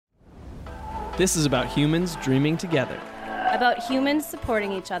This is about humans dreaming together. About humans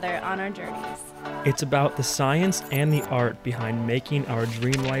supporting each other on our journeys. It's about the science and the art behind making our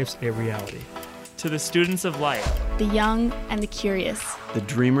dream lives a reality. To the students of life, the young and the curious, the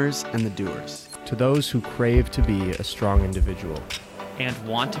dreamers and the doers, to those who crave to be a strong individual and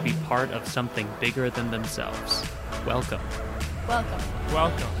want to be part of something bigger than themselves. Welcome. Welcome.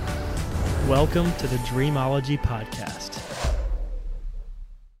 Welcome. Welcome to the Dreamology Podcast.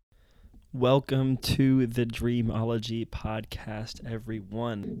 Welcome to the Dreamology Podcast,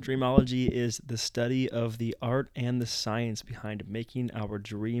 everyone. Dreamology is the study of the art and the science behind making our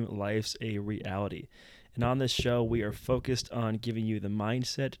dream lives a reality. And on this show, we are focused on giving you the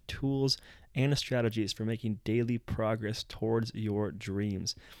mindset, tools, and strategies for making daily progress towards your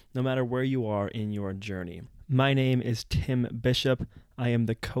dreams, no matter where you are in your journey. My name is Tim Bishop. I am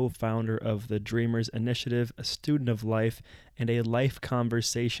the co-founder of the Dreamers Initiative, a student of life, and a life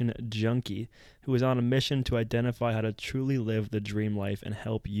conversation junkie who is on a mission to identify how to truly live the dream life and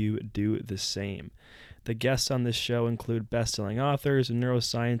help you do the same. The guests on this show include best-selling authors,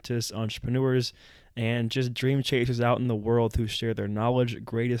 neuroscientists, entrepreneurs, and just dream chasers out in the world who share their knowledge,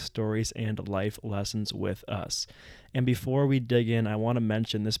 greatest stories, and life lessons with us. And before we dig in, I want to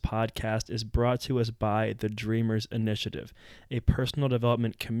mention this podcast is brought to us by the Dreamers Initiative, a personal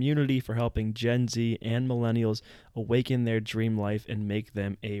development community for helping Gen Z and millennials awaken their dream life and make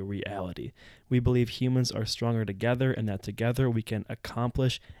them a reality. We believe humans are stronger together and that together we can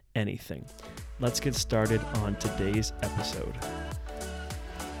accomplish anything. Let's get started on today's episode.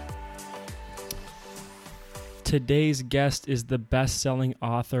 Today's guest is the best-selling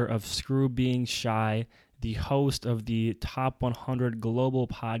author of Screw Being Shy, the host of the Top 100 global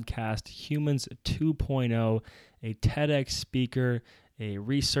podcast Humans 2.0, a TEDx speaker, a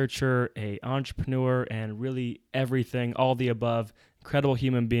researcher, an entrepreneur, and really everything, all the above. Incredible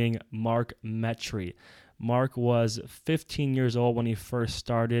human being, Mark Metry. Mark was 15 years old when he first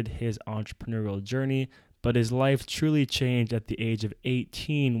started his entrepreneurial journey, but his life truly changed at the age of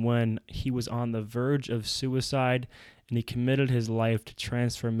 18 when he was on the verge of suicide, and he committed his life to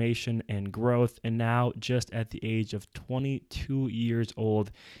transformation and growth. And now, just at the age of 22 years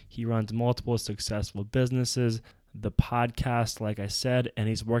old, he runs multiple successful businesses, the podcast, like I said, and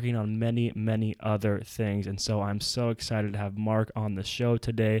he's working on many, many other things. And so I'm so excited to have Mark on the show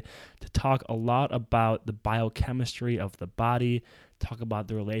today to talk a lot about the biochemistry of the body, talk about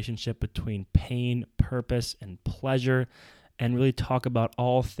the relationship between pain, purpose, and pleasure, and really talk about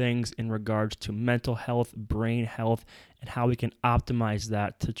all things in regards to mental health, brain health, and how we can optimize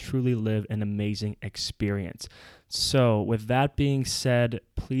that to truly live an amazing experience. So with that being said,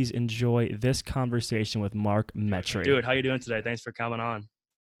 please enjoy this conversation with Mark Metry. Dude, how you doing today? Thanks for coming on.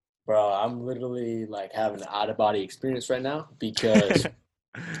 Bro, I'm literally like having an out-of-body experience right now because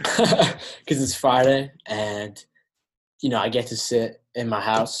it's Friday and I get to sit in my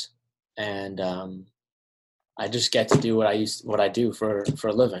house and I just get to do what I do for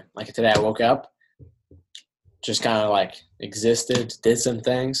a living. Like today I woke up, just kind of like existed, did some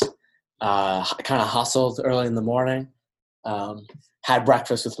things, kind of hustled early in the morning, had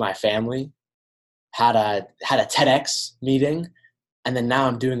breakfast with my family, had a TEDx meeting, and then now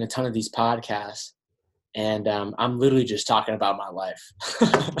I'm doing a ton of these podcasts. And I'm literally just talking about my life.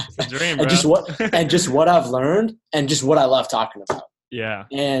 It's a dream, bro. and just what I've learned and just what I love talking about. Yeah.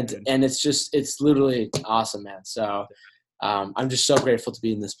 And it's literally awesome, man. So I'm just so grateful to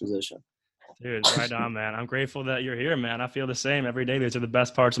be in this position. Dude, right on, man. I'm grateful that you're here, man. I feel the same every day. These are the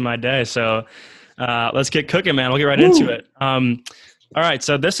best parts of my day. So let's get cooking, man. We'll get right into it. All right.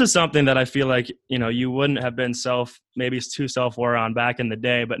 So this is something that I feel like, you wouldn't have been maybe too self-aware on back in the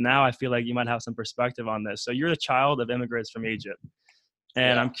day, but now I feel like you might have some perspective on this. So you're the child of immigrants from Egypt.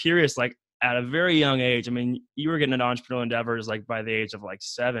 And I'm curious, like at a very young age, I mean, you were getting into entrepreneurial endeavors like by the age of like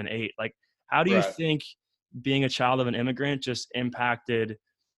 7, 8. Like, how do you think being a child of an immigrant just impacted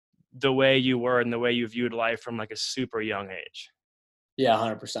the way you were and the way you viewed life from like a super young age? Yeah,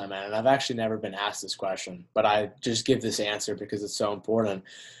 100%, man. And I've actually never been asked this question, but I just give this answer because it's so important.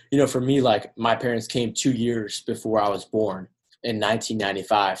 For me, like my parents came 2 years before I was born in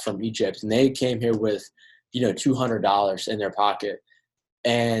 1995 from Egypt, and they came here with, $200 in their pocket.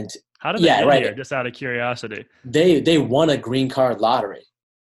 And how did they get here? Just out of curiosity. They won a green card lottery.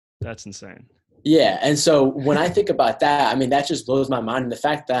 That's insane. Yeah. And so when I think about that, I mean, that just blows my mind. And the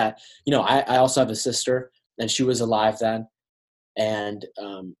fact that, I also have a sister and she was alive then. And,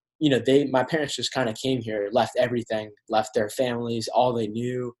 my parents just kind of came here, left everything, left their families, all they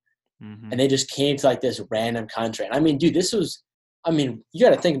knew. Mm-hmm. And they just came to like this random country. And I mean, dude, this was I mean, you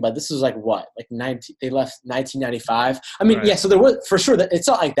got to think about it. This was like what, like they left 1995. I mean, Right. yeah. So there was for sure that it's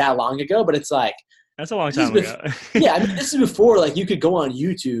not like that long ago, but it's like That's a long time ago. yeah. I mean, this is before like you could go on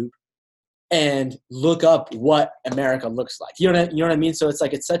YouTube and look up what America looks like. You know what I mean? So it's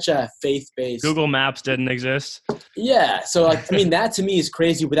like it's such a faith-based. Google Maps didn't exist. Yeah. So like, I mean, that to me is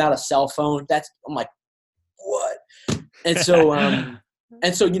crazy without a cell phone. I'm like, what? And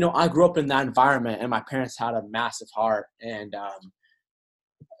so you know, I grew up in that environment, and my parents had a massive heart, and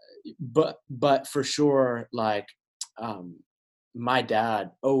but for sure, like my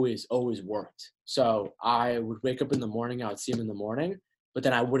dad always worked. So I would wake up in the morning, I would see him in the morning, but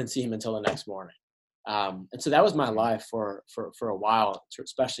then I wouldn't see him until the next morning. And so that was my life for a while,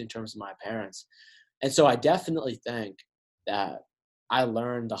 especially in terms of my parents. And so I definitely think that I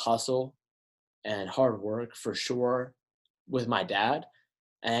learned the hustle and hard work for sure with my dad.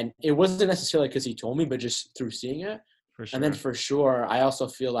 And it wasn't necessarily because he told me, but just through seeing it. For sure. And then for sure, I also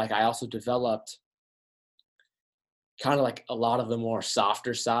feel like I also developed kind of like a lot of the more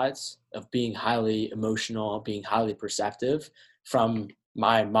softer sides of being highly emotional, being highly perceptive from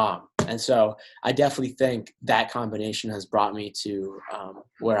my mom. And so I definitely think that combination has brought me to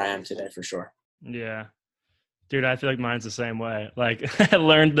where I am today for sure. Yeah. Dude, I feel like mine's the same way. Like I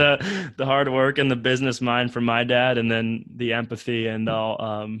learned the hard work and the business mind from my dad, and then the empathy and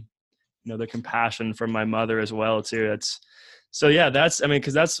all, you know, the compassion from my mother as well too. That's, I mean,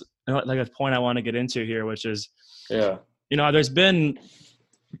 cause that's like a point I want to get into here, which is, Yeah. you know, there's been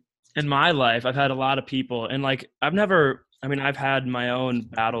in my life, I've had a lot of people, and like, I've had my own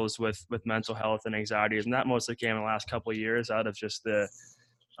battles with mental health and anxieties, and that mostly came in the last couple of years out of just the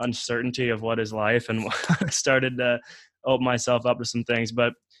uncertainty of what is life, and I started to open myself up to some things.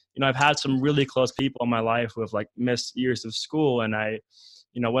 But, you know, I've had some really close people in my life who have like missed years of school, and I,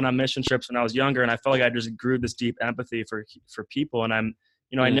 you know, went on mission trips when I was younger, and I felt like I just grew this deep empathy for people. And I'm,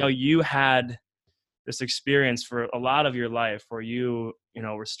 you know, I know you had this experience for a lot of your life where you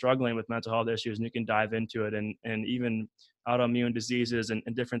know, were struggling with mental health issues, and you can dive into it, and even autoimmune diseases and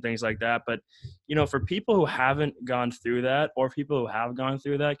different things like that. But, you know, for people who haven't gone through that, or people who have gone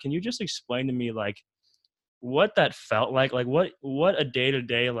through that, can you just explain to me like what that felt like what a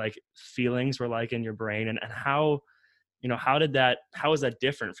day-to-day like feelings were like in your brain, and how, you know, how is that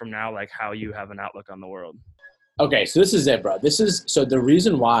different from now, like how you have an outlook on the world? Okay, so this is it, bro. So the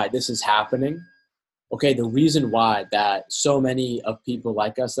reason why this is happening, okay, the reason why that so many of people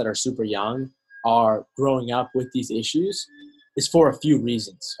like us that are super young are growing up with these issues is for a few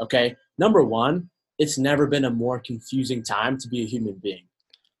reasons, okay? Number one, it's never been a more confusing time to be a human being.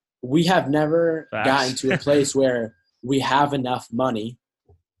 We have never gotten to a place where we have enough money,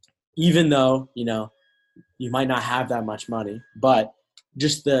 even though, you know, you might not have that much money, but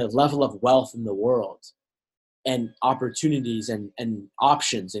just the level of wealth in the world and opportunities and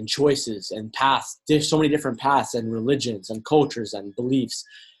options and choices and paths. There's so many different paths and religions and cultures and beliefs.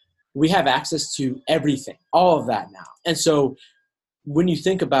 We have access to everything, all of that now. And so when you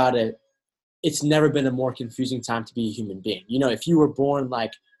think about it, it's never been a more confusing time to be a human being. You know, if you were born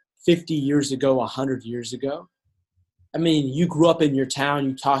like 50 years ago, 100 years ago, I mean, you grew up in your town,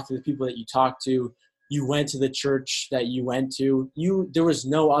 you talked to the people that you talked to, you went to the church that you went to, there was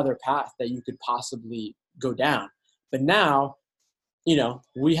no other path that you could possibly go down. But now, you know,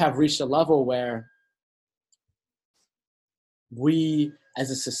 we have reached a level where we as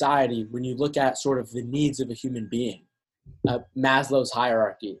a society, when you look at sort of the needs of a human being, Maslow's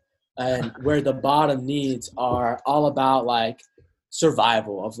hierarchy, and where the bottom needs are all about like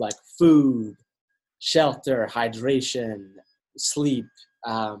survival of like food, shelter, hydration, sleep,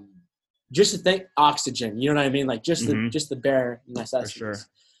 just to think oxygen, you know what I mean? Like just the bare necessities. For sure.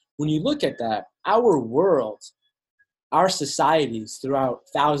 When you look at that, our world, our societies throughout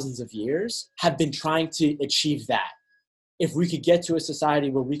thousands of years have been trying to achieve that. If we could get to a society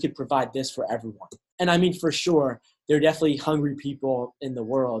where we could provide this for everyone. And I mean, for sure, there are definitely hungry people in the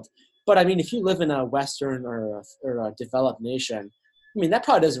world. But I mean, if you live in a Western or a developed nation, I mean, that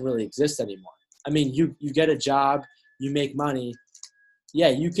probably doesn't really exist anymore. I mean, you get a job, you make money. Yeah,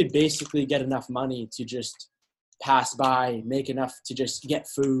 you could basically get enough money to just pass by, make enough to just get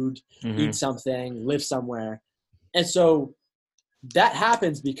food, eat something, live somewhere. And so that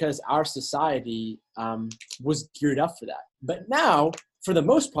happens because our society was geared up for that. But now, for the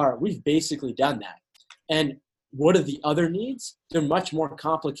most part, we've basically done that. And what are the other needs? They're much more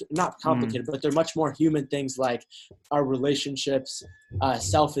not complicated, but they're much more human things like our relationships,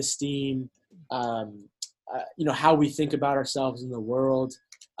 self-esteem, you know, how we think about ourselves in the world,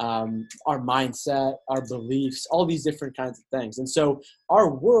 our mindset, our beliefs, all these different kinds of things. And so our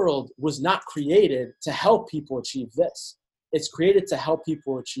world was not created to help people achieve this. It's created to help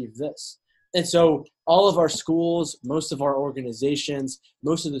people achieve this. And so all of our schools, most of our organizations,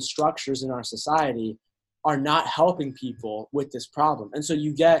 most of the structures in our society are not helping people with this problem. And so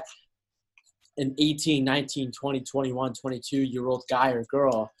you get an 18, 19, 20, 21, 22-year-old guy or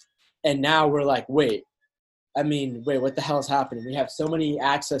girl, and now we're like, wait, what the hell is happening? We have so many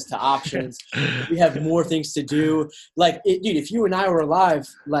access to options. We have more things to do. Like, dude, if you and I were alive,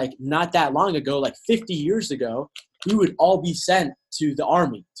 like, not that long ago, like 50 years ago, we would all be sent to the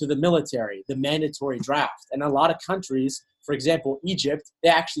army, to the military, the mandatory draft. And a lot of countries, for example, Egypt, they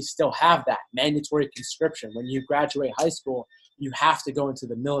actually still have that mandatory conscription. When you graduate high school, you have to go into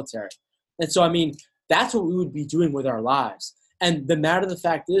the military. And so, that's what we would be doing with our lives. And the matter of the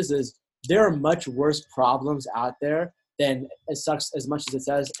fact is there are much worse problems out there than, as much as it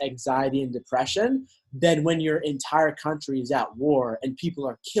says, anxiety and depression, than when your entire country is at war and people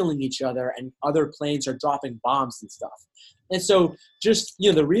are killing each other and other planes are dropping bombs and stuff. And so just,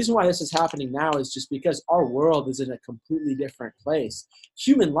 the reason why this is happening now is just because our world is in a completely different place.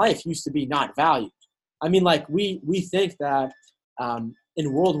 Human life used to be not valued. We think that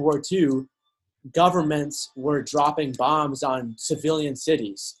in World War II, governments were dropping bombs on civilian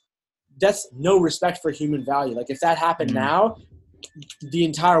cities. That's no respect for human value. Like, if that happened now, the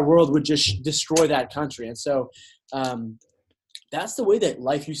entire world would just destroy that country. And so that's the way that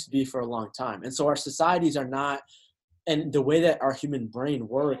life used to be for a long time. And so our societies are not, and the way that our human brain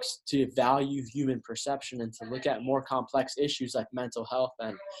works to value human perception and to look at more complex issues like mental health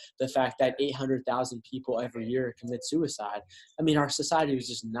and the fact that 800,000 people every year commit suicide. Our society was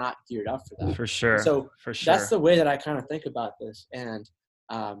just not geared up for that. For sure. So for sure. That's the way that I kind of think about this. And,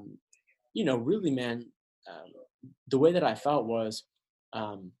 really, man, the way that I felt was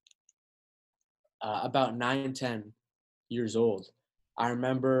about 9, 10 years old. I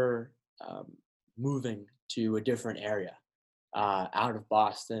remember moving to a different area, out of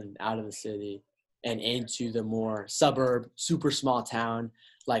Boston, out of the city, and into the more suburb, super small town,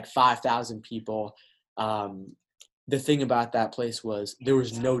 like 5,000 people. The thing about that place was there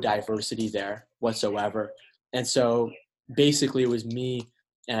was no diversity there whatsoever. And so basically it was me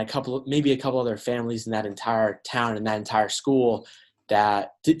and maybe a couple other families in that entire town and that entire school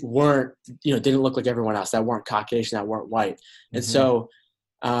that didn't look like everyone else, that weren't Caucasian, that weren't white. And so,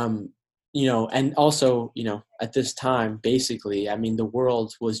 and also, at this time, basically, the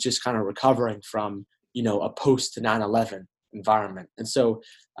world was just kind of recovering from, a post 9/11 environment. And so,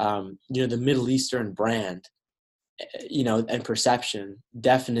 the Middle Eastern brand, and perception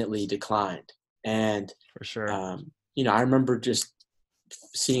definitely declined. And, for sure, I remember just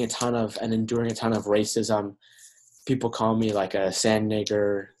seeing and enduring a ton of racism. People call me like a sand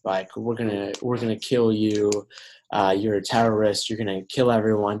nigger, like we're gonna kill you, you're a terrorist, you're gonna kill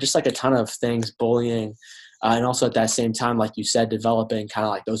everyone, just like a ton of things, bullying, and also at that same time, like you said, developing kind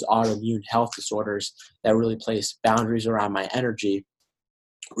of like those autoimmune health disorders that really place boundaries around my energy,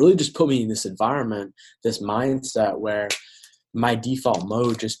 really just put me in this environment, this mindset where my default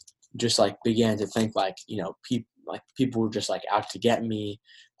mode just like began to think like, people were just like out to get me.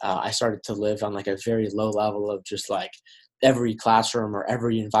 I started to live on like a very low level of just like every classroom or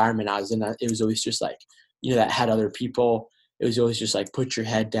every environment I was in. It was always just like, that had other people. It was always just like, put your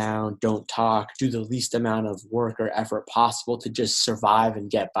head down, don't talk, do the least amount of work or effort possible to just survive and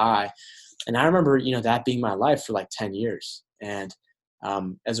get by. And I remember, that being my life for like 10 years. And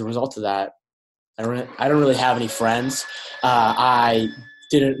as a result of that, I don't really have any friends. I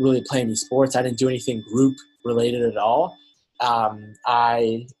didn't really play any sports. I didn't do anything group related at all.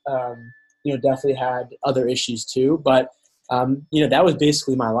 I definitely had other issues too, but that was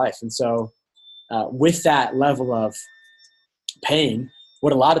basically my life. And so with that level of pain,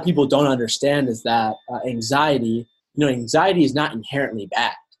 what a lot of people don't understand is that anxiety is not inherently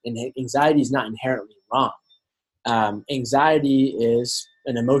bad, and anxiety is not inherently wrong. Anxiety is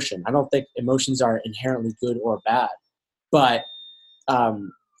an emotion. I don't think emotions are inherently good or bad, but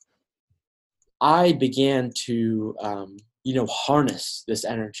I began to, harness this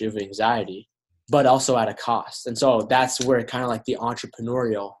energy of anxiety, but also at a cost. And so that's where kind of like the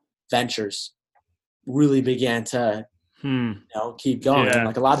entrepreneurial ventures really began to, keep going. Yeah. And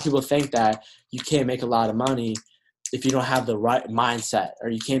like a lot of people think that you can't make a lot of money if you don't have the right mindset, or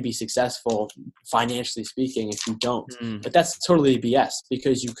you can't be successful financially speaking if you don't. But that's totally BS,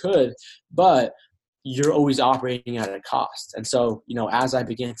 because you could, but you're always operating at a cost. And so, as I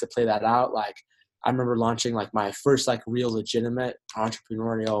began to play that out, like I remember launching like my first like real legitimate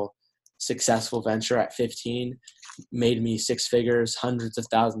entrepreneurial successful venture at 15, made me 6 figures, hundreds of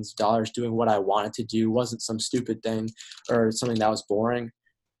thousands of dollars doing what I wanted to do. Wasn't some stupid thing or something that was boring,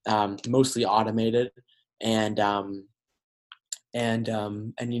 mostly automated. And And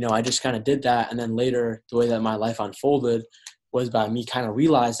I just kind of did that. And then later, the way that my life unfolded was by me kind of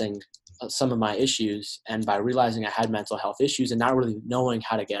realizing some of my issues, and by realizing I had mental health issues and not really knowing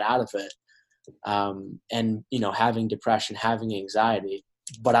how to get out of it. And having depression, having anxiety,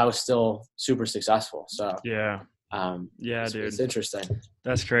 but I was still super successful. So yeah, dude, it's interesting.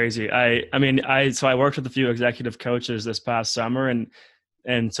 That's crazy. So I worked with a few executive coaches this past summer,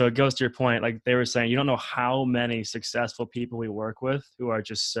 and so it goes to your point, like they were saying, you don't know how many successful people we work with who are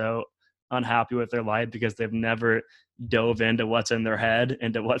just so unhappy with their life because they've never dove into what's in their head,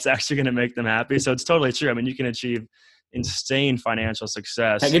 into what's actually going to make them happy. So it's totally true. I mean, you can achieve insane financial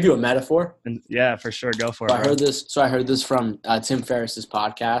success. Can I give you a metaphor? And yeah, for sure. Go for it. I heard this from Tim Ferriss's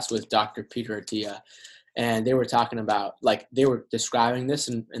podcast with Dr. Peter Attia. And they were talking about, like, they were describing this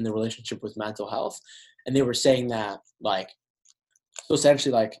in the relationship with mental health. And they were saying that, like, so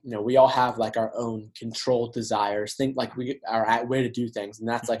essentially, like, we all have like our own controlled desires, think like our way to do things. And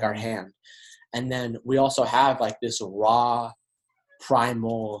that's like our hand. And then we also have like this raw,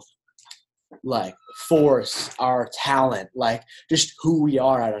 primal, like force, our talent, like just who we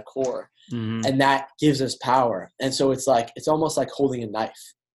are at our core. Mm-hmm. And that gives us power. And so it's almost like holding a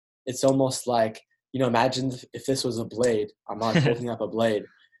knife. It's almost like, imagine if this was a blade. I'm not holding up a blade.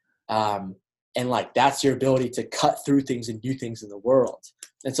 And like, that's your ability to cut through things and do things in the world.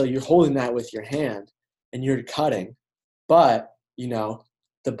 And so you're holding that with your hand and you're cutting, but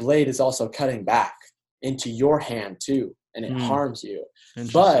the blade is also cutting back into your hand too. And it harms you.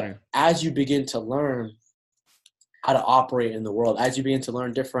 But as you begin to learn how to operate in the world, as you begin to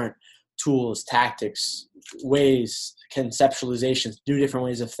learn different tools, tactics, ways, conceptualizations, do different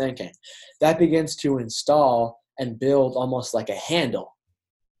ways of thinking, that begins to install and build almost like a handle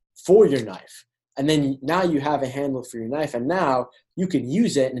for your knife. And then now you have a handle for your knife, and now you can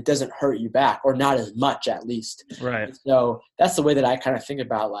use it and it doesn't hurt you back, or not as much at least. Right. So that's the way that I kind of think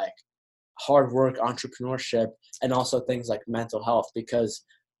about like hard work, entrepreneurship, and also things like mental health, because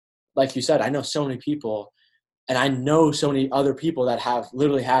like you said, I know so many people, and I know so many other people that have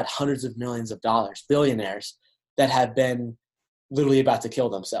literally had hundreds of millions of dollars, billionaires, that have been literally about to kill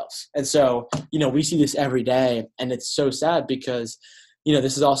themselves. And so, we see this every day, and it's so sad because,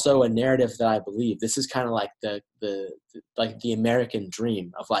 this is also a narrative that I believe. This is kind of like the American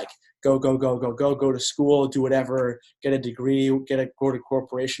dream of like, go to school, do whatever, get a degree, go to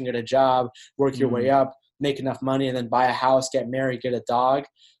corporation, get a job, work your way up, make enough money, and then buy a house, get married, get a dog,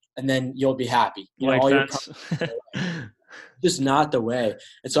 and then you'll be happy. Just not the way.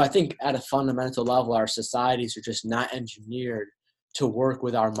 And so I think at a fundamental level, our societies are just not engineered to work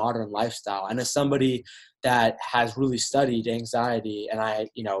with our modern lifestyle. And as somebody that has really studied anxiety, and I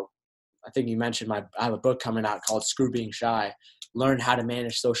think you mentioned I have a book coming out called Screw Being Shy, Learn How to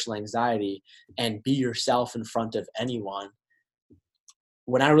Manage Social Anxiety and Be Yourself in Front of Anyone.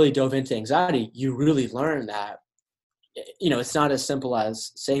 When I really dove into anxiety, you really learn that, it's not as simple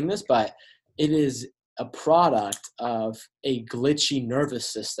as saying this, but it is a product of a glitchy nervous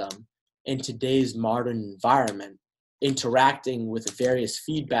system in today's modern environment, interacting with various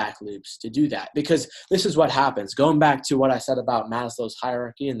feedback loops to do that. Because this is what happens. Going back to what I said about Maslow's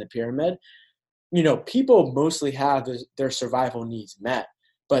hierarchy and the pyramid, people mostly have their survival needs met,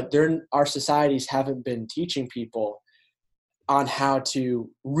 but our societies haven't been teaching people on how to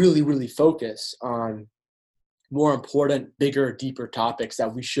really, really focus on more important, bigger, deeper topics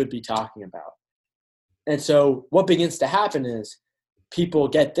that we should be talking about. And so what begins to happen is people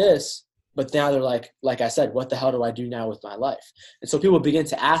get this, but now they're like I said, what the hell do I do now with my life? And so people begin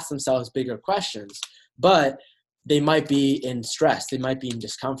to ask themselves bigger questions, but they might be in stress. They might be in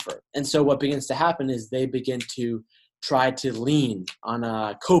discomfort. And so what begins to happen is they begin to try to lean on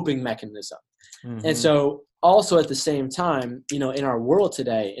a coping mechanism. Mm-hmm. And so also at the same time, in our world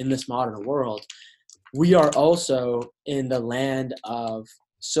today, in this modern world, we are also in the land of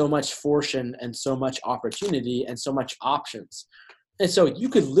so much fortune and so much opportunity and so much options. And so you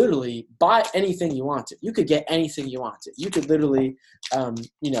could literally buy anything you want to. You could get anything you want to. You could literally,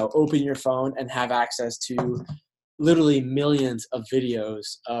 open your phone and have access to literally millions of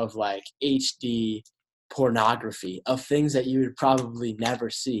videos of like HD pornography, of things that you would probably never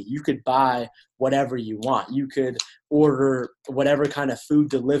see. You could buy whatever you want. You could order whatever kind of food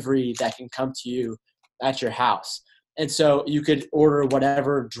delivery that can come to you at your house. And so you could order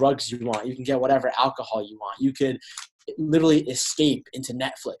whatever drugs you want. You can get whatever alcohol you want. You could literally escape into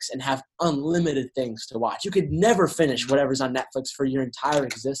Netflix and have unlimited things to watch. You could never finish whatever's on Netflix for your entire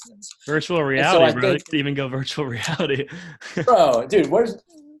existence. Virtual reality, bro. You could even go virtual reality. Bro, dude,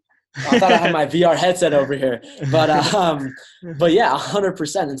 I thought I had my VR headset over here, but yeah,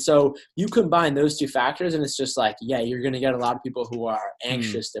 100%. And so you combine those two factors, and it's just like, yeah, you're going to get a lot of people who are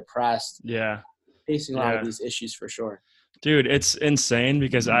anxious, depressed, facing a lot of these issues for sure. Dude, it's insane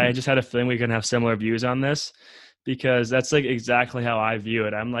because I just had a feeling we can have similar views on this, because that's like exactly how I view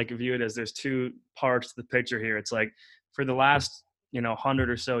it. I'm like, view it as there's two parts to the picture here. It's like for the last, 100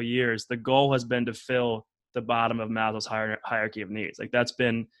 or so years, the goal has been to fill the bottom of Maslow's hierarchy of needs. Like that's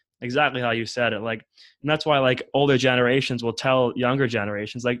been exactly how you said it. Like, and that's why like older generations will tell younger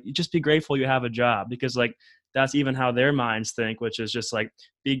generations, like, you just be grateful you have a job, because like that's even how their minds think, which is just like,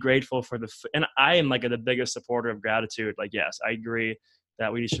 be grateful for and I am like the biggest supporter of gratitude. Like, yes, I agree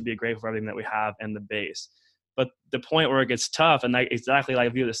that we should be grateful for everything that we have and the base. But the point where it gets tough, and exactly like I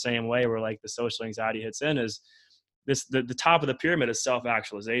view the same way, where like the social anxiety hits in, is the top of the pyramid is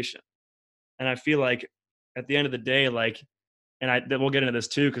self-actualization. And I feel like at the end of the day, like, and we'll get into this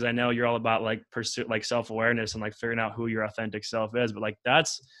too, because I know you're all about like pursue like self-awareness and like figuring out who your authentic self is. But like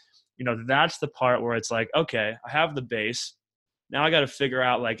that's the part where it's like, okay, I have the base. Now I got to figure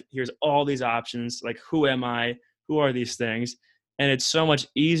out like, here's all these options. Like, who am I? Who are these things? And it's so much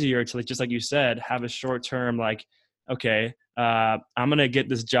easier to, like, just like you said, have a short term, like, okay, I'm going to get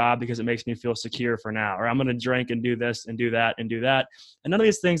this job because it makes me feel secure for now, or I'm going to drink and do this and do that and do that. And none of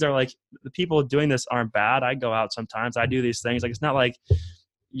these things are like, the people doing this aren't bad. I go out sometimes, I do these things. Like, it's not like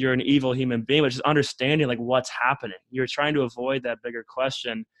you're an evil human being, but just understanding like what's happening. You're trying to avoid that bigger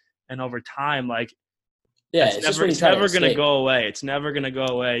question. And over time, like, it's never going to go away. It's never going to go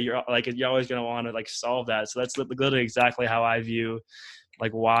away. You're like, you're always going to want to like solve that. So that's literally exactly how I view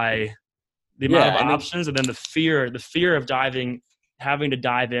like why the amount of options, and then the fear of having to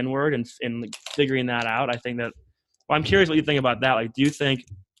dive inward and like figuring that out. I think that, well, I'm curious what you think about that. Like, do you think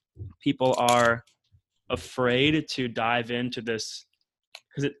people are afraid to dive into this?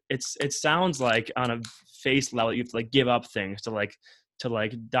 Because it sounds like on a face level, you have to like give up things to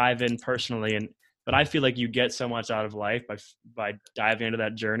dive in personally, but I feel like you get so much out of life by diving into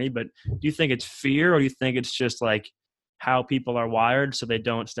that journey. But do you think it's fear, or do you think it's just like how people are wired so they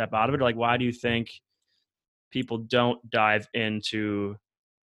don't step out of it? Or like, why do you think people don't dive into,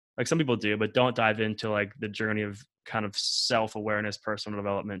 like, some people do, but don't dive into like the journey of kind of self-awareness, personal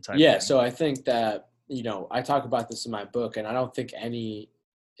development type thing? So I think that, I talk about this in my book, and I don't think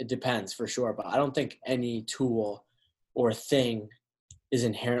it depends for sure, but I don't think any tool or thing is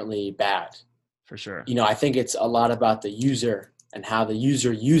inherently bad. For sure. I think it's a lot about the user and how the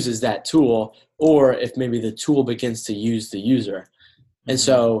user uses that tool, or if maybe the tool begins to use the user. And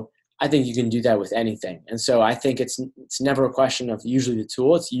so I think you can do that with anything. And so I think it's never a question of usually the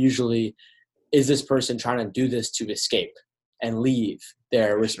tool. It's usually, is this person trying to do this to escape and leave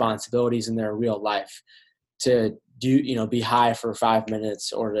their responsibilities in their real life, to do, be high for 5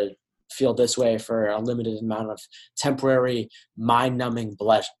 minutes, or to feel this way for a limited amount of temporary mind-numbing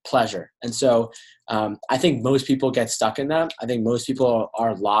pleasure. And so I think most people get stuck in that. I think most people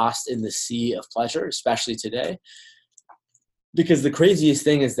are lost in the sea of pleasure, especially today. Because the craziest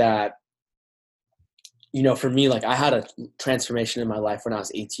thing is that, for me, like, I had a transformation in my life when I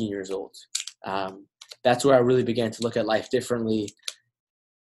was 18 years old. That's where I really began to look at life differently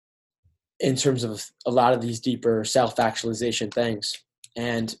in terms of a lot of these deeper self-actualization things.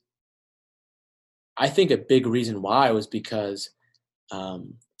 And I think a big reason why was because I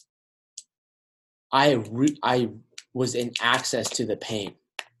was in access to the pain.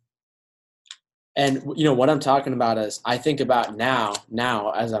 And, what I'm talking about is, I think about now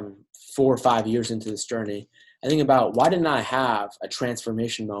as I'm 4 or 5 years into this journey, I think about, why didn't I have a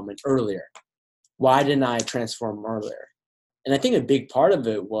transformation moment earlier? Why didn't I transform earlier? And I think a big part of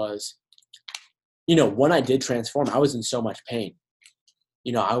it was, when I did transform, I was in so much pain.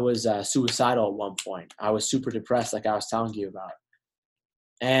 I was suicidal at one point. I was super depressed, like I was telling you about.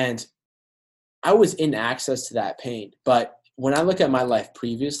 And I was in access to that pain. But when I look at my life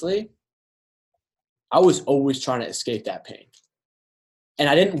previously, I was always trying to escape that pain. And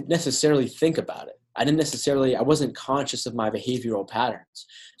I didn't necessarily think about it. I wasn't conscious of my behavioral patterns.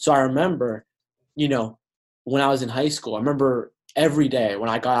 So I remember, when I was in high school, I remember every day when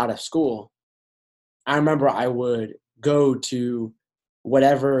I got out of school, I remember I would go to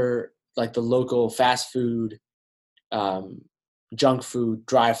whatever, like the local fast food, junk food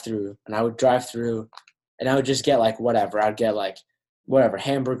drive-through, and I would drive through, and I would just get like whatever. I'd get like whatever,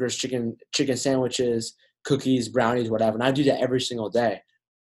 hamburgers, chicken sandwiches, cookies, brownies, whatever. And I do that every single day.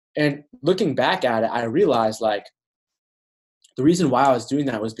 And looking back at it, I realized like the reason why I was doing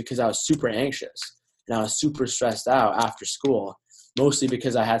that was because I was super anxious and I was super stressed out after school, mostly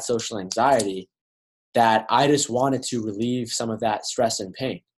because I had social anxiety. that I just wanted to relieve some of that stress and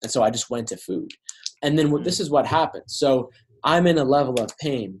pain. And so I just went to food. And then this is what happened. So I'm in a level of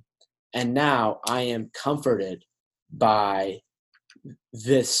pain, and now I am comforted by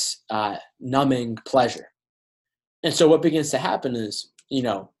this numbing pleasure. And so what begins to happen is,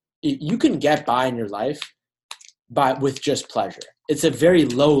 you can get by in your life with just pleasure. It's a very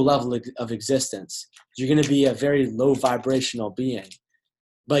low level of existence. You're going to be a very low vibrational being,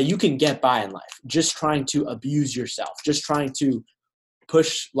 but you can get by in life just trying to abuse yourself, just trying to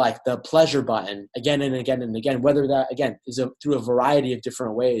push like the pleasure button again and again and again, whether that again is through a variety of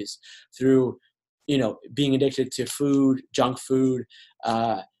different ways, through, being addicted to food, junk food,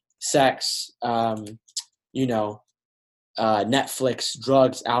 sex, Netflix,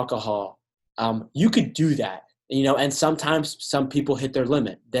 drugs, alcohol. You could do that, and sometimes some people hit their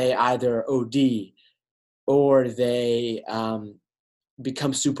limit. They either OD or they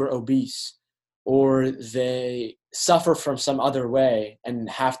become super obese, or they suffer from some other way and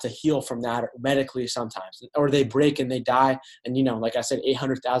have to heal from that medically sometimes, or they break and they die. And, like I said,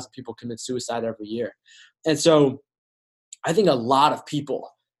 800,000 people commit suicide every year. And so I think a lot of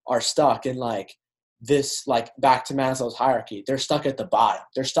people are stuck in like this, like back to Maslow's hierarchy, they're stuck at the bottom.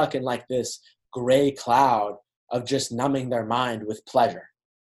 They're stuck in like this gray cloud of just numbing their mind with pleasure,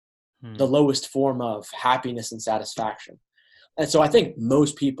 the lowest form of happiness and satisfaction. And so I think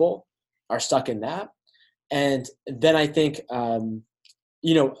most people are stuck in that. And then I think,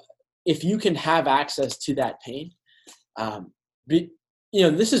 if you can have access to that pain,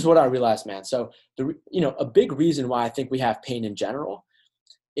 this is what I realized, man. So, a big reason why I think we have pain in general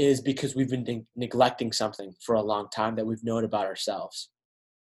is because we've been neglecting something for a long time that we've known about ourselves.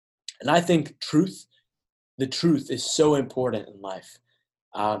 And I think the truth is so important in life.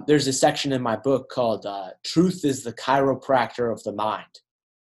 There's a section in my book called Truth is the Chiropractor of the Mind.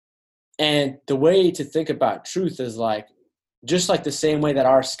 And the way to think about truth is like, just like the same way that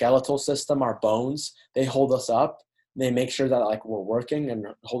our skeletal system, our bones, they hold us up. They make sure that like we're working and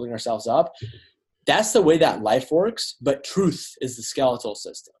holding ourselves up. That's the way that life works, but truth is the skeletal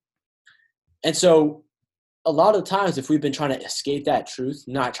system. And so a lot of times, if we've been trying to escape that truth,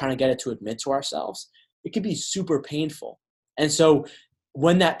 not trying to get it to admit to ourselves, it can be super painful. And so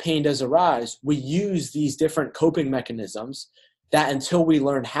when that pain does arise, we use these different coping mechanisms that, until we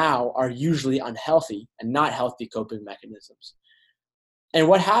learn how, are usually unhealthy and not healthy coping mechanisms. And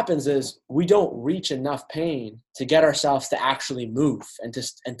what happens is we don't reach enough pain to get ourselves to actually move and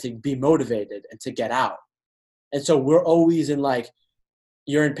to be motivated and to get out. And so we're always in like,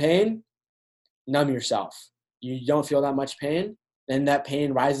 you're in pain, numb yourself. You don't feel that much pain, then that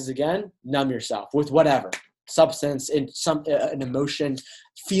pain rises again, numb yourself with whatever. Substance, an emotion,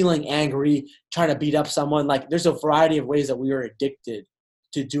 feeling angry, trying to beat up someone. Like there's a variety of ways that we are addicted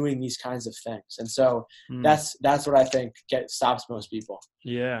to doing these kinds of things. And so that's what I think stops most people.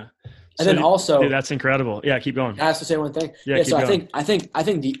 Yeah. And then also, dude, that's incredible. Yeah. Keep going. I have to say one thing. Yeah. So going. I think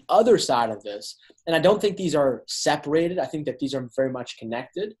the other side of this, and I don't think these are separated. I think that these are very much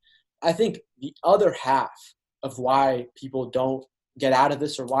connected. I think the other half of why people don't get out of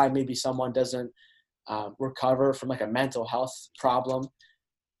this, or why maybe someone doesn't recover from like a mental health problem,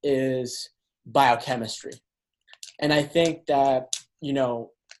 is biochemistry. And I think that,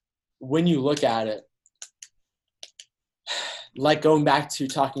 when you look at it, like going back to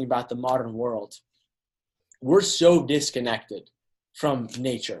talking about the modern world, we're so disconnected from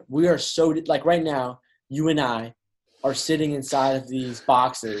nature. We are so, like right now, you and I are sitting inside of these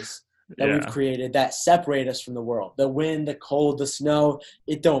boxes that we've created that separate us from the world. The wind, the cold, the snow,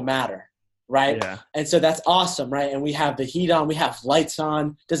 it don't matter. Right. Yeah. And so that's awesome. Right. And we have the heat on, we have lights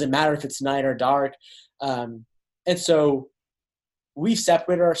on, doesn't matter if it's night or dark. And so we've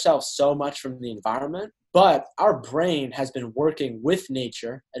separated ourselves so much from the environment, but our brain has been working with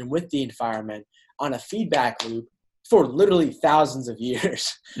nature and with the environment on a feedback loop for literally thousands of years.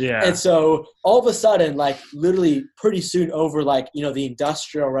 Yeah. And so all of a sudden, like literally pretty soon over, like, the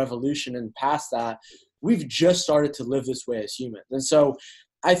Industrial Revolution and past that, we've just started to live this way as humans. And so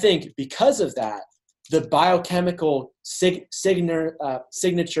I think because of that, the biochemical signatures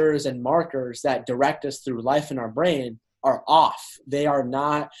and markers that direct us through life in our brain are off. They are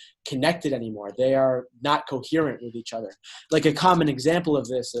not connected anymore. They are not coherent with each other. Like a common example of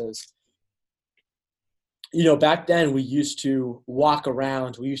this is, back then we used to walk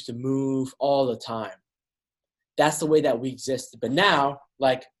around, we used to move all the time. That's the way that we existed. But now,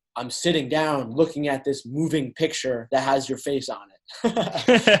 like, I'm sitting down looking at this moving picture that has your face on it.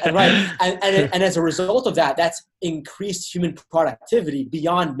 and as a result of that, that's increased human productivity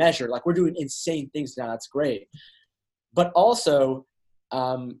beyond measure. Like we're doing insane things now. That's great. But also,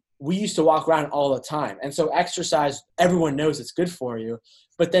 we used to walk around all the time. And so exercise, everyone knows it's good for you.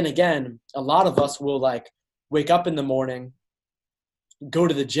 But then again, a lot of us will like wake up in the morning, go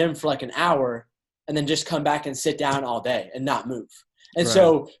to the gym for like an hour, and then just come back and sit down all day and not move. And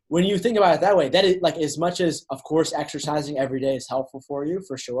so when you think about it that way, that is like, as much as of course exercising every day is helpful for you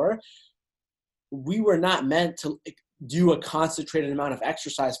for sure, we were not meant to do a concentrated amount of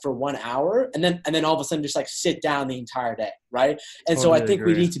exercise for 1 hour and then all of a sudden just like sit down the entire day. Right. And Totally so I think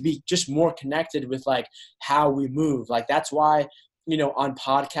agree. we need to be just more connected with like how we move. Like that's why, you know, on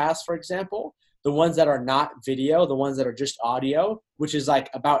podcasts, for example, the ones that are not video, the ones that are just audio, which is like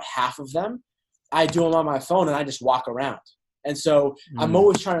about half of them, I do them on my phone and I just walk around. And so I'm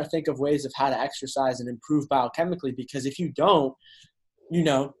always trying to think of ways of how to exercise and improve biochemically, because if you don't, you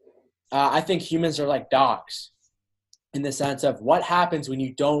know, I think humans are like dogs in the sense of what happens when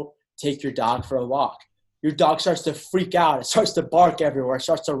you don't take your dog for a walk. Your dog starts to freak out. It starts to bark everywhere. It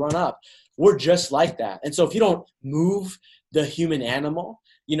starts to run up. We're just like that. And so if you don't move the human animal,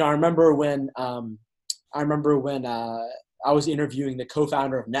 you know, I remember when I was interviewing the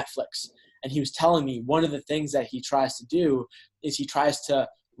co-founder of Netflix, and he was telling me one of the things that he tries to do is he tries to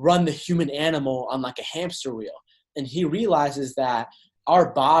run the human animal on like a hamster wheel. And he realizes that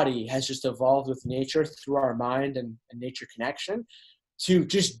our body has just evolved with nature through our mind and nature connection to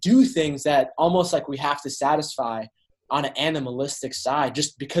just do things that almost like we have to satisfy on an animalistic side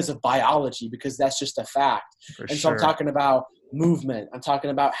just because of biology, because that's just a fact. So I'm talking about movement. I'm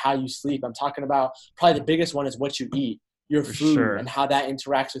talking about how you sleep. I'm talking about probably the biggest one is what you eat, your food, and how that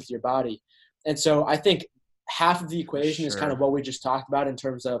interacts with your body. And so I think half of the equation is kind of what we just talked about in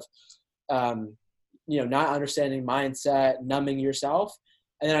terms of, you know, not understanding mindset, numbing yourself.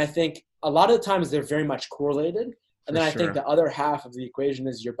 And then I think a lot of the times they're very much correlated. And then I think the other half of the equation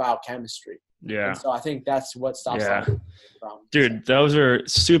is your biochemistry. Yeah. And so I think that's what stops that from. Dude, those are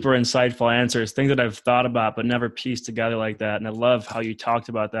super insightful answers, things that I've thought about but never pieced together like that. And I love how you talked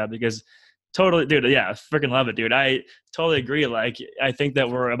about that because totally, dude, yeah, I freaking love it, dude. I totally agree. Like, I think that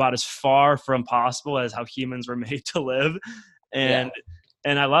we're about as far from possible as how humans were made to live. And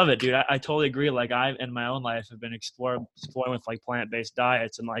I love it, dude. I totally agree. Like, I, in my own life, have been exploring with like plant-based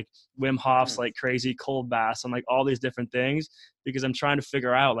diets and like Wim Hof's like crazy cold baths and like all these different things because I'm trying to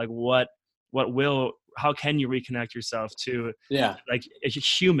figure out like how can you reconnect yourself to like a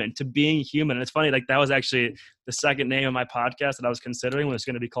human, to being human. And it's funny, like that was actually the second name of my podcast that I was considering was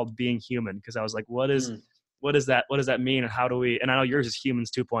going to be called Being Human. Because I was like, what does that mean? And how do we, and I know yours is Humans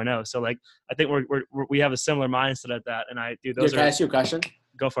 2.0. So like, I think we have a similar mindset at that. And can I ask you a question?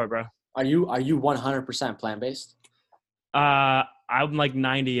 Go for it, bro. Are you 100% plant-based? I'm like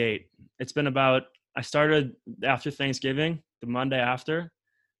 98. It's been about, I started after Thanksgiving, the Monday after.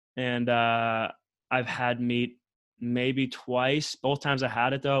 And, I've had meat maybe twice. Both times I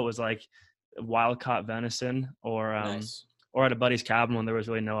had it, though, it was like wild caught venison or at a buddy's cabin when there was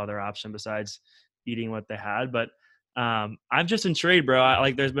really no other option besides eating what they had. But I'm just intrigued,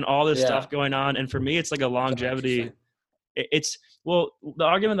 bro. There's been all this stuff going on. And for me, it's like a longevity. The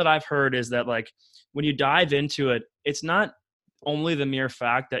argument that I've heard is that like when you dive into it, it's not only the mere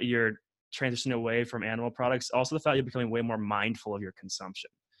fact that you're transitioning away from animal products, also the fact you're becoming way more mindful of your consumption.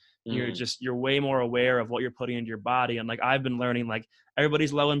 You're way more aware of what you're putting into your body. And like, I've been learning, like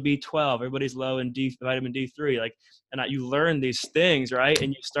everybody's low in B12, everybody's low in vitamin D3, like, and you learn these things, right?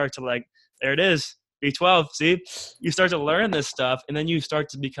 And you start to like, there it is, B12, see, you start to learn this stuff. And then you start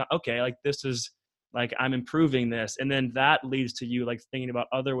to become, okay, like this is like, I'm improving this. And then that leads to you like thinking about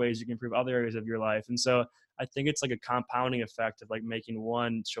other ways you can improve other areas of your life. And so I think it's like a compounding effect of like making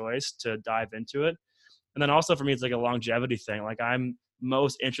one choice to dive into it. And then also for me, it's like a longevity thing. Like I'm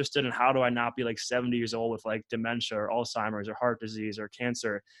most interested in how do I not be like 70 years old with like dementia or Alzheimer's or heart disease or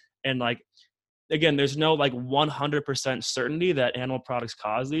cancer. And like, again, there's no like 100% certainty that animal products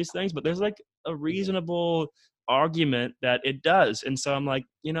cause these things, but there's like a reasonable argument that it does. And so I'm like,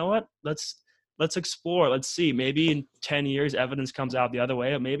 you know what, let's explore. Let's see, maybe in 10 years, evidence comes out the other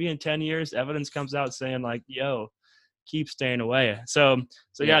way. Or maybe in 10 years, evidence comes out saying like, yo, keep staying away. So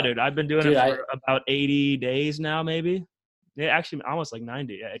yeah, dude, I've been doing it for about 80 days now, maybe. Yeah, actually almost like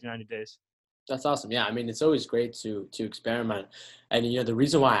 90 days. That's awesome. Yeah. I mean, it's always great to experiment. And, you know, the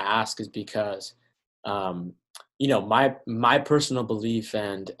reason why I ask is because, you know, my personal belief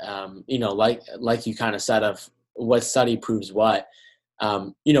and, you know, like you kind of said of what study proves what,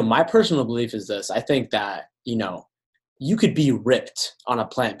 you know, my personal belief is this. I think that, you know, you could be ripped on a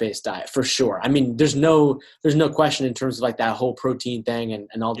plant-based diet for sure. I mean, there's no question in terms of like that whole protein thing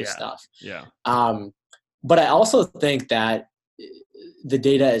and all this stuff. Yeah. But I also think that the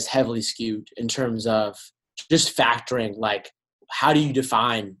data is heavily skewed in terms of just factoring like how do you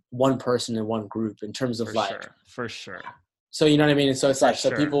define one person in one group in terms of For sure. So you know what I mean? And so it's like,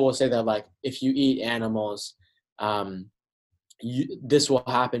 sure. So people will say that like, if you eat animals, this will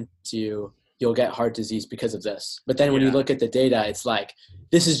happen to you. You'll get heart disease because of this. But then when you look at the data, it's like,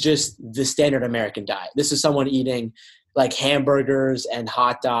 this is just the standard American diet. This is someone eating like hamburgers and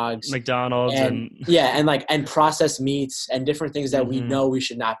hot dogs, McDonald's and processed meats and different things that we know we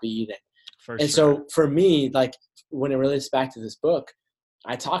should not be eating. So for me, like when it relates back to this book,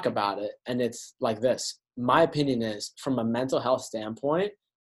 I talk about it and it's like this. My opinion is, from a mental health standpoint,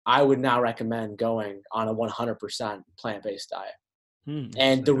 I would now recommend going on a 100% plant-based diet.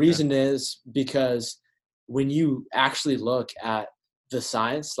 And the reason is because when you actually look at the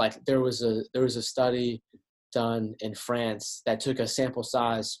science, like there was a study done in France that took a sample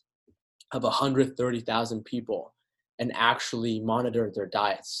size of 130,000 people and actually monitored their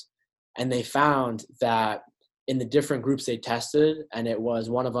diets. And they found that in the different groups they tested, and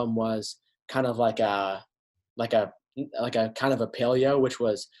one of them was kind of like a kind of a paleo, which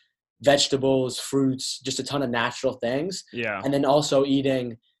was vegetables, fruits, just a ton of natural things. Yeah. And then also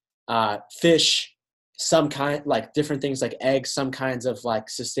eating fish, some kind, like different things like eggs, some kinds of like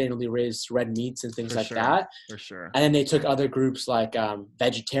sustainably raised red meats and things that. For sure. And then they took other groups like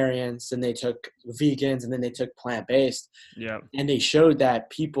vegetarians, and they took vegans, and then they took plant-based. Yeah. And they showed that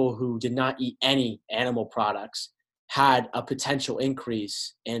people who did not eat any animal products had a potential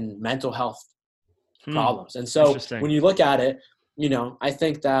increase in mental health problems. And so when you look at it, you know, I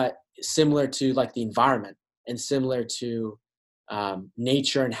think that similar to like the environment and similar to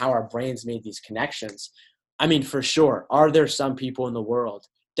nature and how our brains made these connections. I mean, for sure, are there some people in the world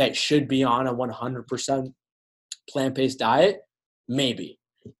that should be on a 100% plant-based diet? Maybe.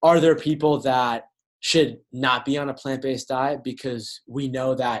 Are there people that should not be on a plant-based diet because we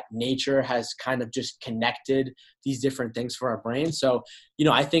know that nature has kind of just connected these different things for our brain? So, you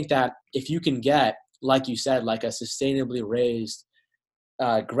know, I think that if you can get, like you said, like a sustainably raised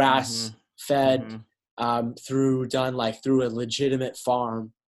grass-fed through a legitimate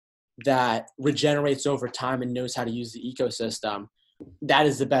farm that regenerates over time and knows how to use the ecosystem, that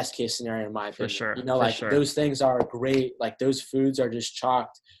is the best case scenario in my opinion. For sure. You know, like those things are great. Like those foods are just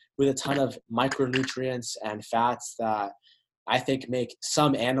chocked with a ton of micronutrients and fats that I think make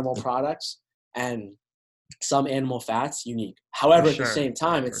some animal products and some animal fats unique. However, at the same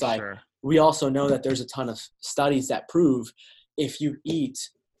time, it's we also know that there's a ton of studies that prove if you eat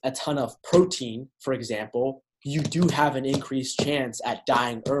a ton of protein, for example, you do have an increased chance at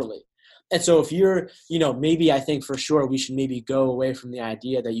dying early. And so if you're, you know, maybe I think for sure we should maybe go away from the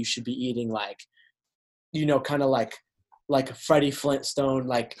idea that you should be eating like, you know, kind of like a Freddie Flintstone,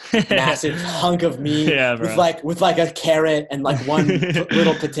 like massive hunk of meat with like a carrot and like one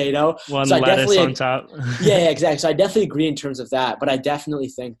little potato. One lettuce on top. Yeah, exactly. So I definitely agree in terms of that. But I definitely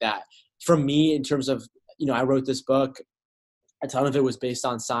think that for me, in terms of, you know, I wrote this book, a ton of it was based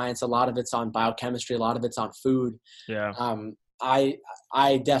on science. A lot of it's on biochemistry. A lot of it's on food. Yeah.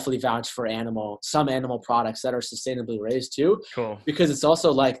 I definitely vouch for some animal products that are sustainably raised too. Cool. Because it's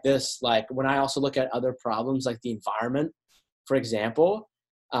also like this, like when I also look at other problems like the environment, for example,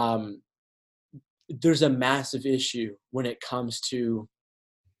 there's a massive issue when it comes to,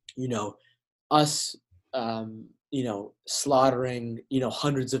 you know, us, you know, slaughtering, you know,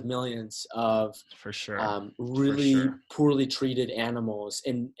 hundreds of millions of really poorly treated animals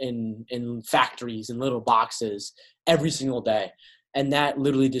in factories and little boxes every single day. And that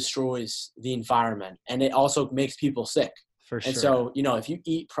literally destroys the environment. And it also makes people sick. And so, you know, if you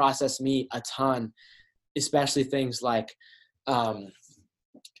eat processed meat a ton, especially things like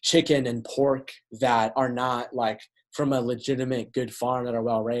chicken and pork that are not like from a legitimate good farm that are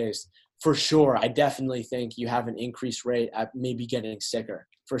well raised, for sure, I definitely think you have an increased rate at maybe getting sicker,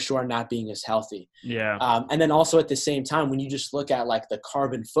 for sure, not being as healthy. Yeah. And then also at the same time, when you just look at like the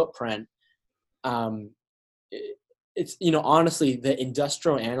carbon footprint, it's, you know, honestly, the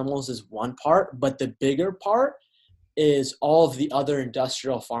industrial animals is one part, but the bigger part is all of the other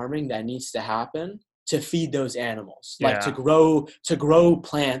industrial farming that needs to happen to feed those animals, like to grow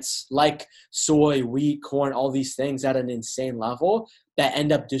plants like soy, wheat, corn, all these things at an insane level that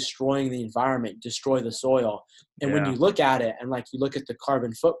end up destroying the environment, destroy the soil. And when you look at it and like you look at the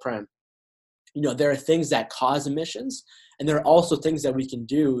carbon footprint, you know, there are things that cause emissions, and there are also things that we can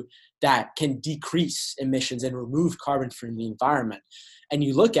do that can decrease emissions and remove carbon from the environment. And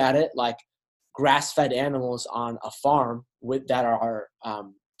you look at it like grass-fed animals on a farm that are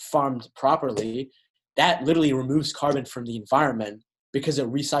farmed properly, that literally removes carbon from the environment because it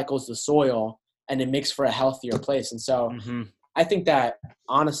recycles the soil and it makes for a healthier place. And so I think that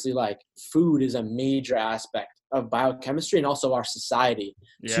honestly, like food is a major aspect of biochemistry and also our society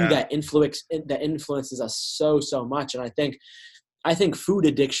to that influences us so much. And I think food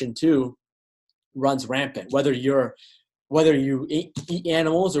addiction too runs rampant, whether you eat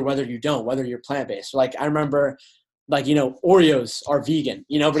animals or whether you don't, whether you're plant-based. Like I remember, like, you know, Oreos are vegan,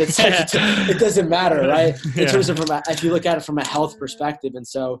 you know, but it's like, it doesn't matter, right? In terms of if you look at it from a health perspective. And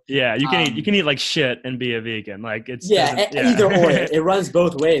so, you can eat like shit and be a vegan. Like it's, either or. It runs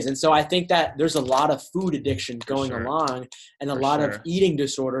both ways. And so I think that there's a lot of food addiction going along and a lot of eating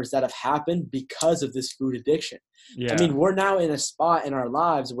disorders that have happened because of this food addiction. Yeah. I mean, we're now in a spot in our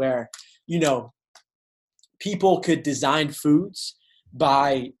lives where, you know, people could design foods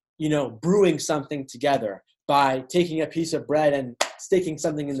by, you know, brewing something together, by taking a piece of bread and sticking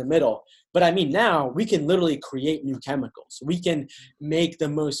something in the middle. But I mean, now we can literally create new chemicals. We can make the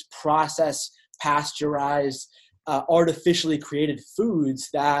most processed, pasteurized, artificially created foods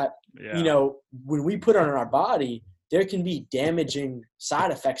that, you know, when we put on our body, there can be damaging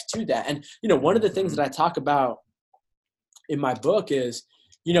side effects to that. And, you know, one of the things that I talk about in my book is,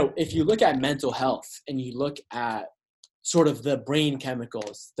 you know, if you look at mental health and you look at sort of the brain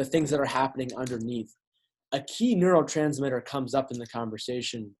chemicals, the things that are happening underneath, a key neurotransmitter comes up in the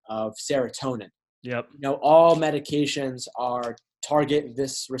conversation of serotonin. Yep. You know, all medications are target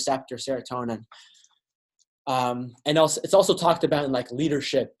this receptor, serotonin. And also, it's also talked about in like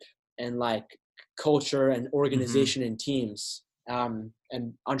leadership and like culture and organization and teams, and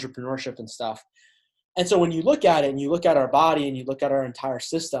entrepreneurship and stuff. And so when you look at it and you look at our body and you look at our entire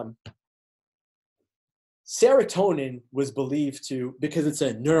system, serotonin was believed to, because it's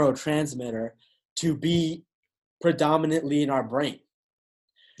a neurotransmitter, to be predominantly in our brain.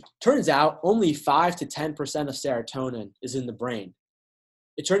 Turns out only 5 to 10% of serotonin is in the brain.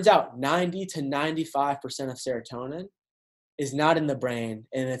 It turns out 90 to 95% of serotonin is not in the brain,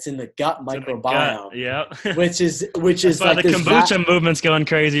 and it's in the gut microbiome. Which is why like the kombucha movement's going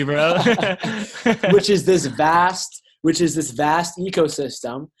crazy, bro. which is this vast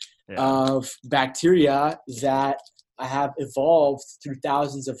ecosystem of bacteria that have evolved through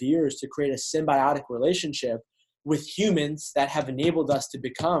thousands of years to create a symbiotic relationship with humans that have enabled us to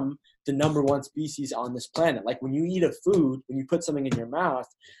become the number one species on this planet. Like when you eat a food, when you put something in your mouth,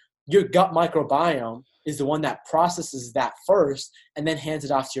 your gut microbiome is the one that processes that first and then hands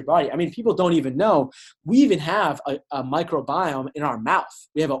it off to your body. I mean, people don't even know we even have a microbiome in our mouth.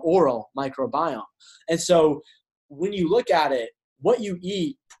 We have an oral microbiome. And so when you look at it, what you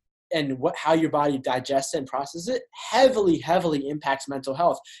eat and how your body digests and processes it heavily impacts mental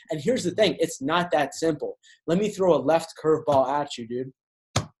health. And here's the thing, it's not that simple. Let me throw a left curveball at you, dude.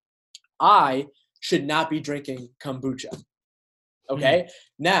 I should not be drinking kombucha. Okay?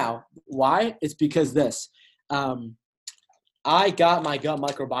 Now, why? It's because this. I got my gut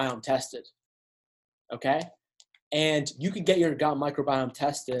microbiome tested. Okay? And you can get your gut microbiome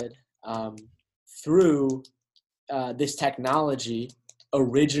tested through this technology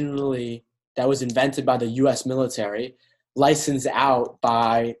originally that was invented by the U.S. military, licensed out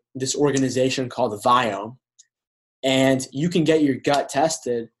by this organization called Viome. And you can get your gut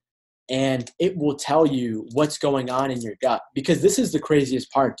tested and it will tell you what's going on in your gut. Because this is the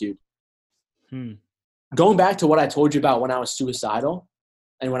craziest part, dude. Going back to what I told you about when I was suicidal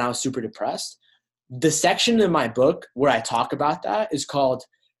and when I was super depressed, the section in my book where I talk about that is called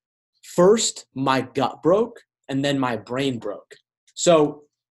First My Gut Broke and Then My Brain Broke. So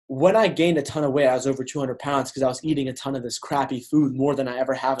when I gained a ton of weight, I was over 200 pounds because I was eating a ton of this crappy food, more than I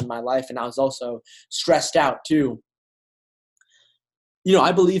ever have in my life. And I was also stressed out too. You know,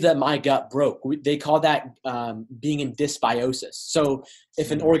 I believe that my gut broke. They call that being in dysbiosis. So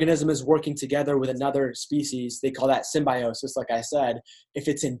if an organism is working together with another species, they call that symbiosis, like I said. If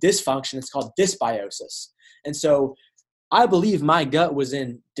it's in dysfunction, it's called dysbiosis. And so I believe my gut was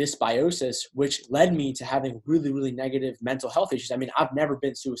in dysbiosis, which led me to having really negative mental health issues. I mean, I've never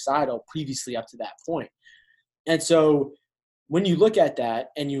been suicidal previously up to that point. And so when you look at that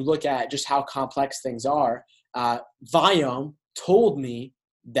and you look at just how complex things are, Viome told me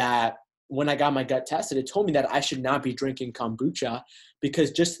that when I got my gut tested, it told me that I should not be drinking kombucha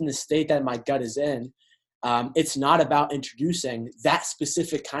because just in the state that my gut is in, it's not about introducing that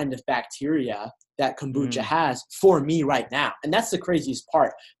specific kind of bacteria that kombucha has for me right now. And that's the craziest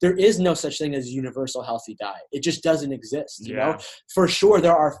part. There is no such thing as a universal healthy diet. It just doesn't exist. You know, for sure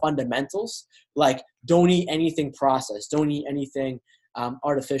there are fundamentals like don't eat anything processed, don't eat anything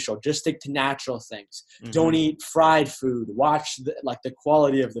artificial, just stick to natural things. Don't eat fried food, watch the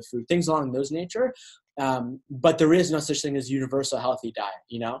quality of the food, things along those nature. But there is no such thing as universal healthy diet,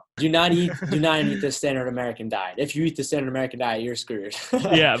 you know? Do not eat the standard American diet. If you eat the standard American diet, you're screwed.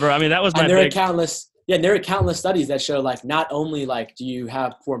 Yeah, bro. I mean, that was my there are countless Yeah, and there are countless studies that show like not only like do you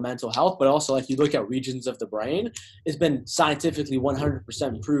have poor mental health, but also like you look at regions of the brain. It's been scientifically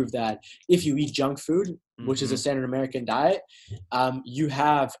 100% proved that if you eat junk food, which is a standard American diet, you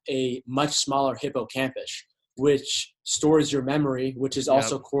have a much smaller hippocampus, which stores your memory, which is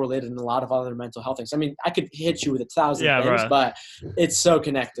also correlated in a lot of other mental health things. I mean, I could hit you with 1,000 things, but it's so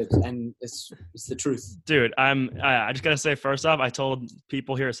connected, and it's the truth. Dude, I just gotta say, first off, I told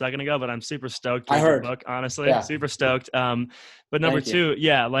people here a second ago, but I'm super stoked to I read heard. the book, honestly. Super stoked. But number two,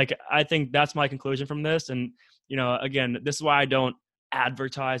 like I think that's my conclusion from this. And, you know, again, this is why I don't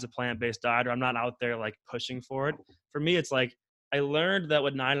advertise a plant-based diet, or I'm not out there like pushing for it. For me, it's like I learned that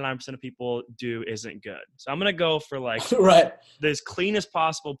what 99% of people do isn't good. So I'm going to go for like this cleanest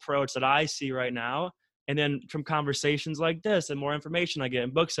possible approach that I see right now. And then from conversations like this and more information I get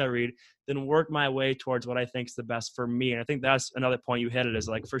and books I read, then work my way towards what I think is the best for me. And I think that's another point you hit it is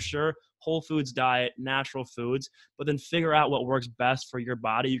like, for sure, whole foods diet, natural foods, but then figure out what works best for your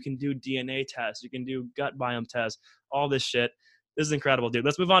body. You can do DNA tests. You can do gut biome tests, all this shit. This is incredible, dude.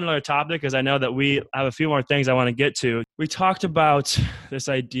 Let's move on to another topic because I know that we have a few more things I want to get to. We talked about this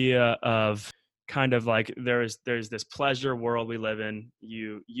idea of kind of like there's this pleasure world we live in.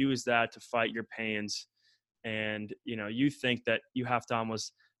 You use that to fight your pains, and you know you think that you have to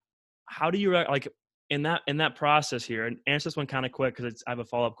almost. How do you like in that process here? And answer this one kind of quick because I have a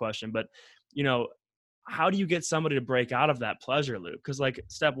follow-up question. But you know, how do you get somebody to break out of that pleasure loop? Because like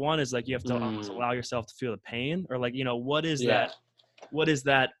step one is like you have to almost allow yourself to feel the pain, or like, you know, what is that? What is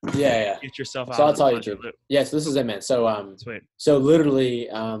that? Get yourself out. So I'll tell you. Loop. Yeah. So this is it, man. So Sweet. So literally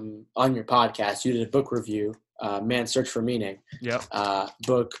on your podcast, you did a book review, Man's Search for Meaning. Yep.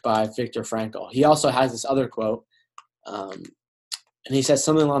 Book by Viktor Frankl. He also has this other quote, and he says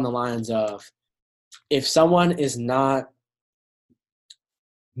something along the lines of, "If someone is not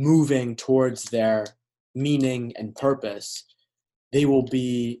moving towards their meaning and purpose, they will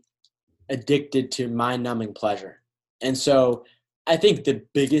be addicted to mind-numbing pleasure." And so I think the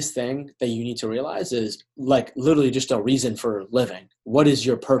biggest thing that you need to realize is like literally just a reason for living. What is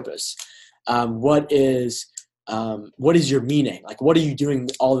your purpose? What is your meaning? Like, what are you doing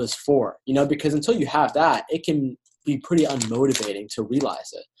all this for? You know, because until you have that, it can be pretty unmotivating to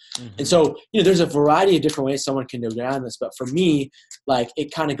realize it. Mm-hmm. And so, you know, there's a variety of different ways someone can go down this, but for me, like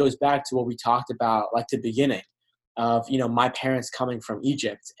it kind of goes back to what we talked about, like the beginning of, you know, my parents coming from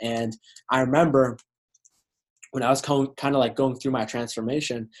Egypt. And I remember when I was kind of like going through my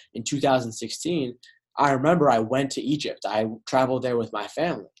transformation in 2016, I remember I went to Egypt. I traveled there with my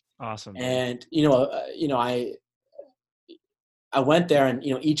family. Awesome. And, I went there and,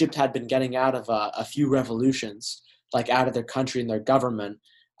 you know, Egypt had been getting out of a few revolutions, like out of their country and their government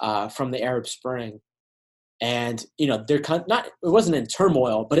from the Arab Spring. And, you know, it wasn't in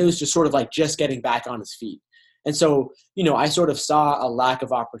turmoil, but it was just sort of like just getting back on its feet. And so, you know, I sort of saw a lack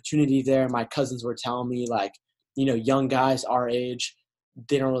of opportunity there. My cousins were telling me like, you know, young guys our age,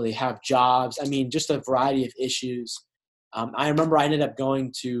 they don't really have jobs. I mean, just a variety of issues. I remember I ended up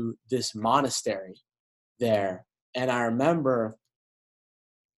going to this monastery there. And I remember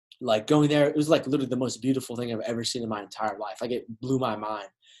like going there, it was like literally the most beautiful thing I've ever seen in my entire life. Like it blew my mind.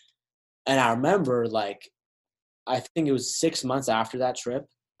 And I remember like, I think it was 6 months after that trip,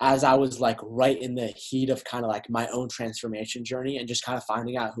 as I was like right in the heat of kind of like my own transformation journey and just kind of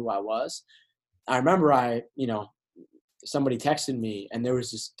finding out who I was. I remember somebody texted me and there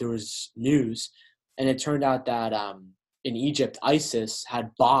was news, and it turned out that in Egypt, ISIS had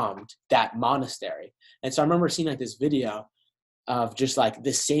bombed that monastery. And so I remember seeing like this video of just like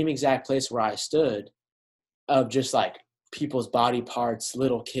the same exact place where I stood, of just like people's body parts,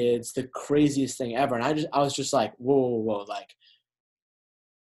 little kids, the craziest thing ever. And I was just like, whoa, like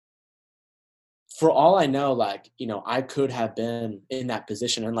for all I know, like, you know, I could have been in that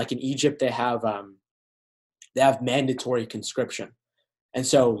position. And like in Egypt, they have mandatory conscription. And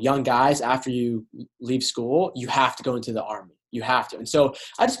so young guys, after you leave school, you have to go into the army. You have to. And so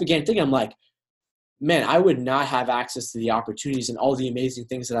I just began thinking, I'm like, man, I would not have access to the opportunities and all the amazing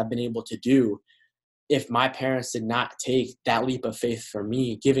things that I've been able to do if my parents did not take that leap of faith for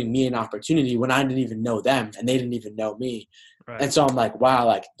me, giving me an opportunity when I didn't even know them and they didn't even know me. Right. And so I'm like, wow,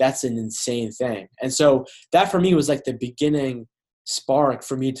 like that's an insane thing. And so that for me was like the beginning spark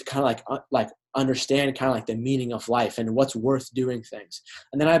for me to kind of like understand kind of like the meaning of life and what's worth doing things.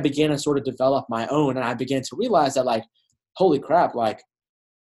 And then I began to sort of develop my own, and I began to realize that like, holy crap, like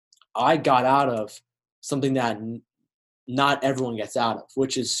I got out of something that not everyone gets out of,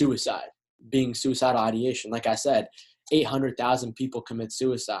 which is suicide, being suicidal ideation. Like I said, 800,000 people commit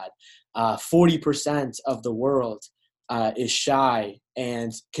suicide. 40% of the world is shy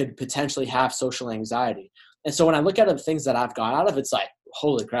and could potentially have social anxiety. And so when I look at the things that I've got out of, it's like,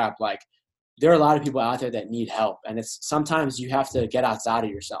 holy crap, like there are a lot of people out there that need help. And it's sometimes you have to get outside of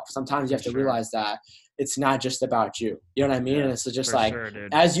yourself. Sometimes you have to realize that it's not just about you. You know what I mean? And it's just like,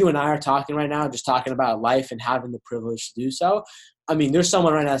 as you and I are talking right now, just talking about life and having the privilege to do so. I mean, there's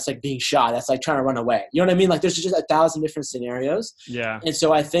someone right now that's like being shy, that's like trying to run away. You know what I mean? Like there's just 1,000 different scenarios. Yeah. And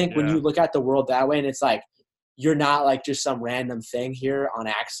so I think when you look at the world that way, and it's like, you're not like just some random thing here on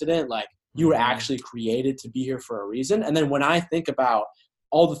accident. Like you were actually created to be here for a reason. And then when I think about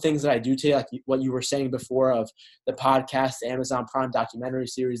all the things that I do today, like what you were saying before of the podcast, the Amazon Prime documentary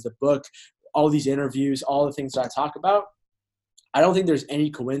series, the book, all these interviews, all the things that I talk about, I don't think there's any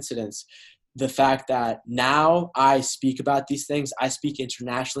coincidence. The fact that now I speak about these things, I speak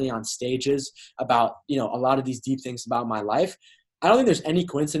internationally on stages about, a lot of these deep things about my life. I don't think there's any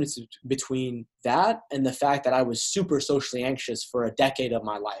coincidence between that and the fact that I was super socially anxious for a decade of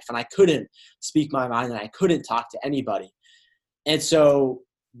my life and I couldn't speak my mind and I couldn't talk to anybody. And so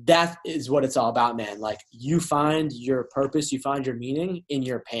that is what it's all about, man. Like you find your purpose, you find your meaning in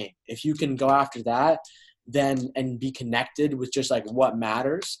your pain. If you can go after that, then and be connected with just like what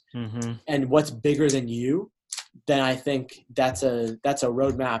matters and what's bigger than you, then I think that's a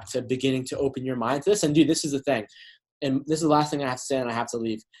roadmap to beginning to open your mind to this. And dude, this is the thing. And this is the last thing I have to say and I have to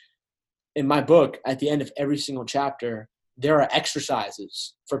leave. In my book, at the end of every single chapter, there are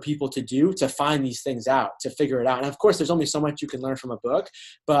exercises for people to do to find these things out, to figure it out. And of course, there's only so much you can learn from a book.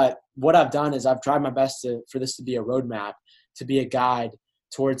 But what I've done is I've tried my best for this to be a roadmap, to be a guide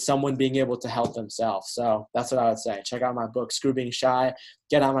towards someone being able to help themselves. So that's what I would say. Check out my book, Screw Being Shy.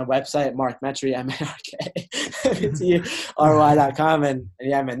 Get on my website, Mark Metry, MARKMETRY.com. And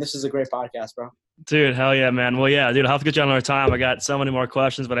yeah, man, this is a great podcast, bro. Dude, hell yeah, man. Well, yeah, dude, I'll have to get you on another time. I got so many more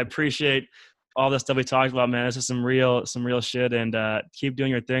questions, but I appreciate all the stuff we talked about, man. This is some real shit, and keep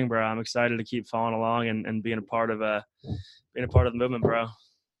doing your thing, bro. I'm excited to keep following along and being a part of the movement, bro.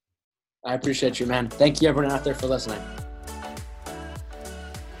 I appreciate you, man. Thank you, everyone out there, for listening.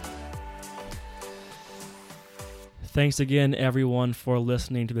 Thanks again, everyone, for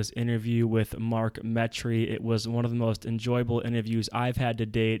listening to this interview with Mark Metry. It was one of the most enjoyable interviews I've had to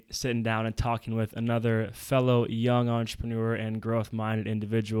date, sitting down and talking with another fellow young entrepreneur and growth-minded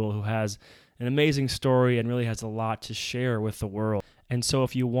individual who has an amazing story and really has a lot to share with the world. And so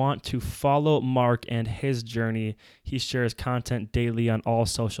if you want to follow Mark and his journey, he shares content daily on all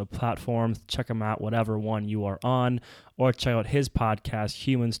social platforms. Check him out, whatever one you are on, or check out his podcast,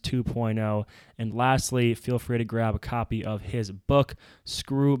 Humans 2.0. And lastly, feel free to grab a copy of his book,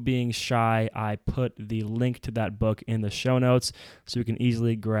 Screw Being Shy. I put the link to that book in the show notes, so you can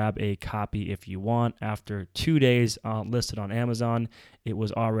easily grab a copy if you want. After 2 days listed on Amazon, it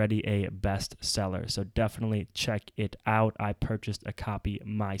was already a bestseller, so definitely check it out. I purchased a copy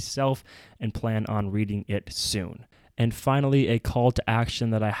myself and plan on reading it soon. And finally, a call to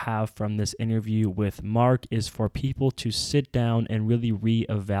action that I have from this interview with Mark is for people to sit down and really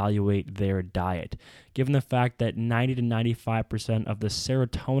reevaluate their diet. Given the fact that 90 to 95% of the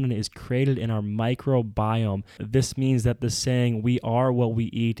serotonin is created in our microbiome, this means that the saying, "we are what we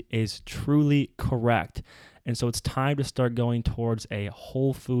eat," is truly correct. And so it's time to start going towards a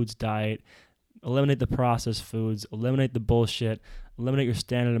whole foods diet. Eliminate the processed foods, eliminate the bullshit, eliminate your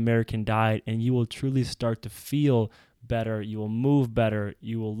standard American diet, and you will truly start to feel better. You will move better.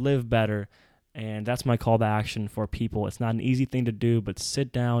 You will live better. And that's my call to action for people. It's not an easy thing to do, but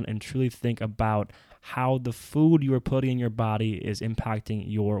sit down and truly think about how the food you are putting in your body is impacting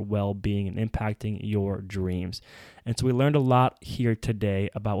your well-being and impacting your dreams. And so we learned a lot here today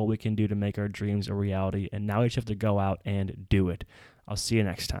about what we can do to make our dreams a reality. And now we just have to go out and do it. I'll see you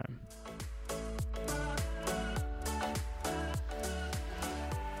next time.